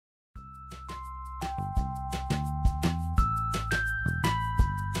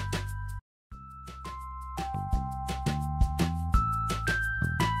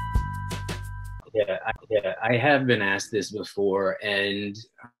I have been asked this before, and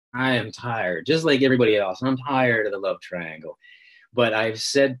I am tired, just like everybody else. I'm tired of the love triangle. But I've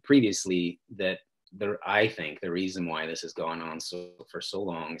said previously that I think the reason why this has gone on for so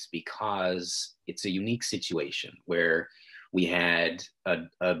long is because it's a unique situation where we had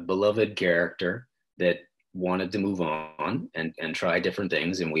a beloved character that wanted to move on and try different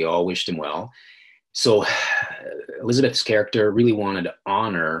things, and we all wished him well. So Elizabeth's character really wanted to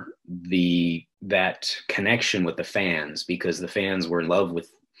honor that connection with the fans because the fans were in love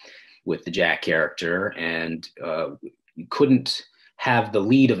with the Jack character, and you couldn't have the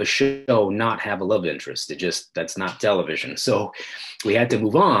lead of a show not have a love interest. That's not television. So we had to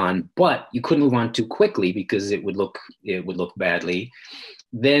move on, but you couldn't move on too quickly because it would look badly.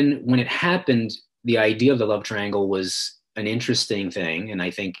 Then when it happened, the idea of the love triangle was an interesting thing, and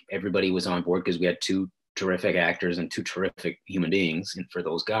I think everybody was on board because we had two terrific actors and two terrific human beings for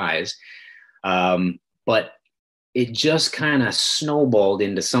those guys. But it just kind of snowballed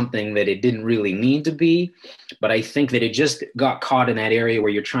into something that it didn't really need to be. But I think that it just got caught in that area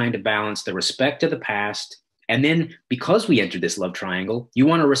where you're trying to balance the respect to the past. And then because we entered this love triangle, you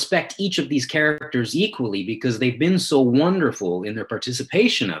want to respect each of these characters equally because they've been so wonderful in their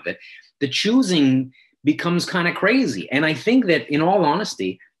participation of it. The choosing becomes kind of crazy. And I think that, in all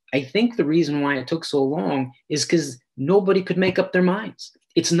honesty, I think the reason why it took so long is because nobody could make up their minds.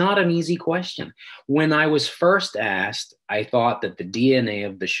 It's not an easy question. When I was first asked, I thought that the DNA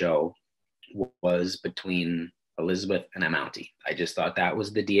of the show was between Elizabeth and Amounty. I just thought that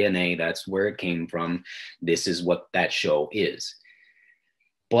was the DNA. That's where it came from. This is what that show is.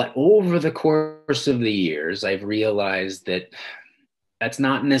 But over the course of the years, I've realized that that's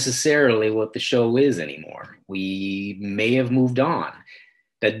not necessarily what the show is anymore. We may have moved on.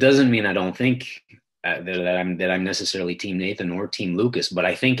 That doesn't mean I don't think that I'm necessarily Team Nathan or Team Lucas, but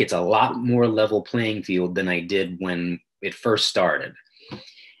I think it's a lot more level playing field than I did when it first started.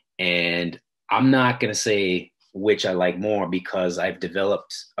 And I'm not going to say which I like more because I've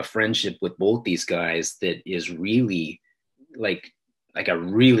developed a friendship with both these guys that is really like I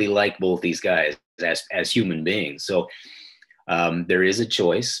really like both these guys as human beings. So there is a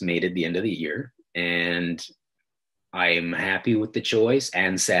choice made at the end of the year, and I'm happy with the choice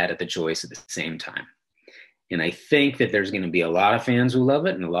and sad at the choice at the same time. And I think that there's going to be a lot of fans who love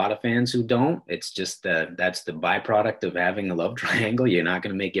it and a lot of fans who don't. It's just that's the byproduct of having a love triangle. You're not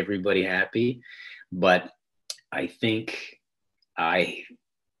going to make everybody happy. But I think I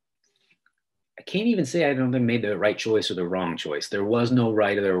can't even say I don't think made the right choice or the wrong choice. There was no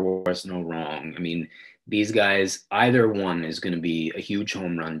right or there was no wrong. I mean, these guys, either one is going to be a huge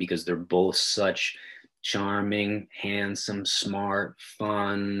home run because they're both such charming, handsome, smart,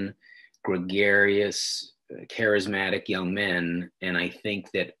 fun, gregarious, charismatic young men. And I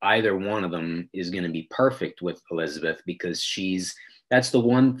think that either one of them is going to be perfect with Elizabeth because that's the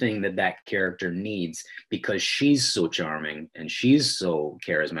one thing that character needs, because she's so charming and she's so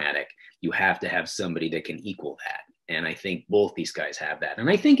charismatic. You have to have somebody that can equal that. And I think both these guys have that. And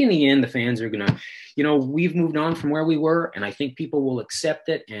I think in the end, the fans are going to, we've moved on from where we were. And I think people will accept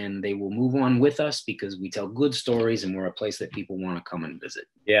it and they will move on with us because we tell good stories and we're a place that people want to come and visit.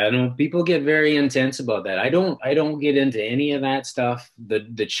 Yeah, no, people get very intense about that. I don't get into any of that stuff.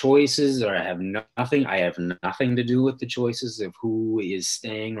 The choices I have nothing to do with the choices of who is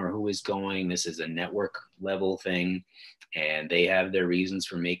staying or who is going. This is a network level thing. And they have their reasons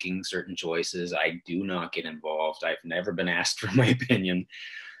for making certain choices. I do not get involved. I've never been asked for my opinion.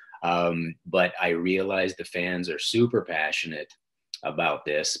 But I realize the fans are super passionate about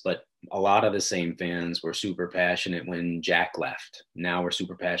this. But a lot of the same fans were super passionate when Jack left. Now we're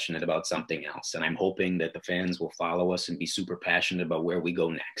super passionate about something else. And I'm hoping that the fans will follow us and be super passionate about where we go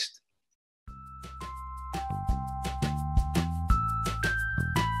next.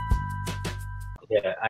 Yeah,